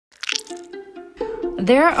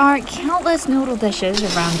There are countless noodle dishes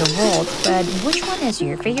around the world, but which one is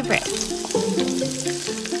your favorite?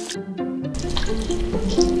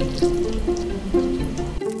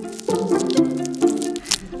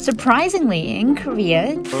 Surprisingly, in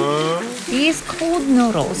Korea, these cold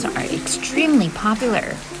noodles are extremely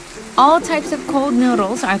popular. All types of cold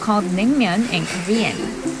noodles are called naengmyeon in Korean.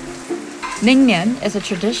 Naengmyeon is a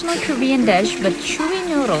traditional Korean dish with chewy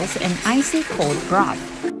noodles and icy cold broth.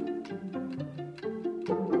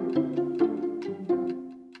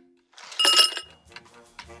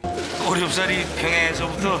 어렵사리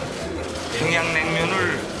평양에서부터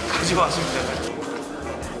평양냉면을 가지고 왔습니다.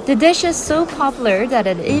 The dish is so popular that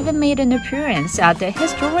it even made an appearance at the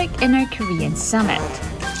historic Inner Korean Summit.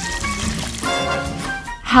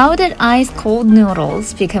 How did ice-cold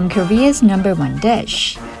noodles become Korea's #1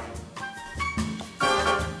 dish?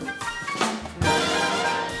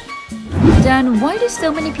 Then why do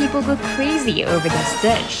so many people go crazy over this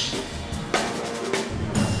dish?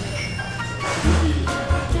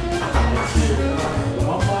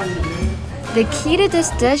 The key to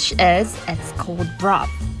this dish is its cold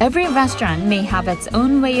broth. Every restaurant may have its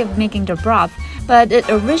own way of making the broth, but it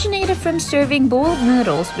originated from serving boiled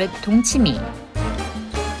noodles with 동치미.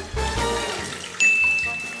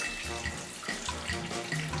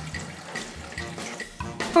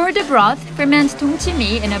 For the broth, ferment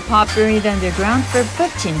동치미 in a pot buried underground for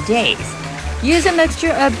 15 days. Use a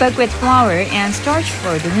mixture of buckwheat flour and starch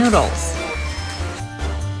for the noodles.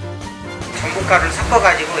 전분가루를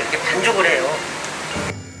섞어가지고 이렇게 반죽을 해요.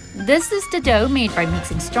 This is the dough made by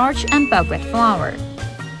mixing starch and buckwheat flour.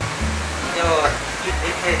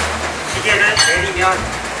 이렇게 기계를 내리면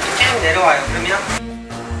쭉 내려와요. 그러면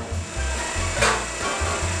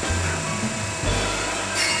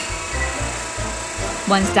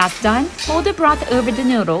Once that's done, pour the broth over the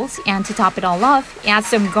noodles, and to top it all off, add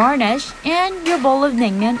some garnish, and your bowl of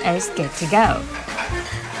naengmyeon is good to go.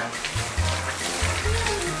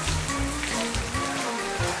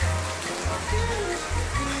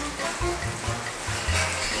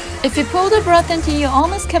 If you pour the broth until you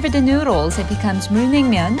almost cover the noodles, it becomes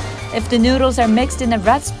myeonok. If the noodles are mixed in a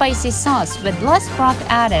red spicy sauce with less broth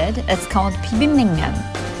added, it's called bibimbnaengmyeon.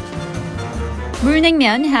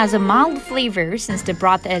 myeonok has a mild flavor since the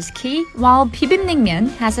broth is key, while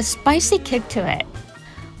bibimbnaengmyeon has a spicy kick to it.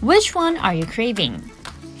 Which one are you craving?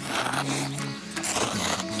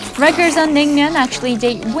 Records on naengmyeon actually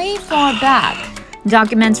date way far back.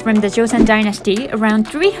 Documents from the Joseon dynasty around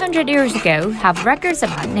 300 years ago have records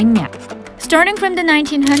about naengmyeon. Starting from the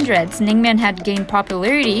 1900s, naengmyeon had gained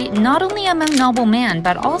popularity not only among noblemen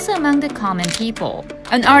but also among the common people.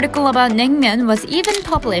 An article about naengmyeon was even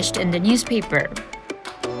published in the newspaper.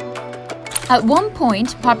 At one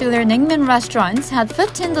point, popular naengmyeon restaurants had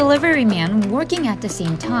 15 delivery men working at the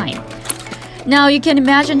same time. Now you can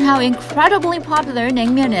imagine how incredibly popular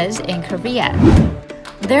naengmyeon is in Korea.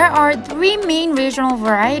 There are three main regional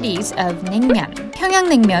varieties of naengmyeon: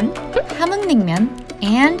 평양냉면, 함흥냉면,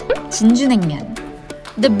 and 진주냉면.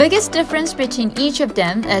 The biggest difference between each of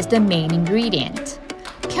them is the main ingredient.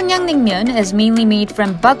 평양냉면 is mainly made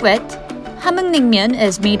from buckwheat, 함흥냉면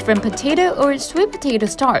is made from potato or sweet potato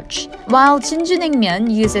starch, while 진주냉면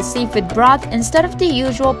uses seafood broth instead of the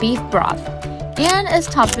usual beef broth, and is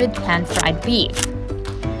topped with pan-fried beef.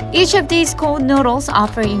 Each of these cold noodles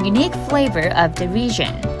offer a unique flavor of the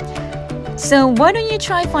region. So why don't you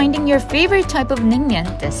try finding your favorite type of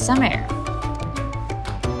naengmyeon this summer?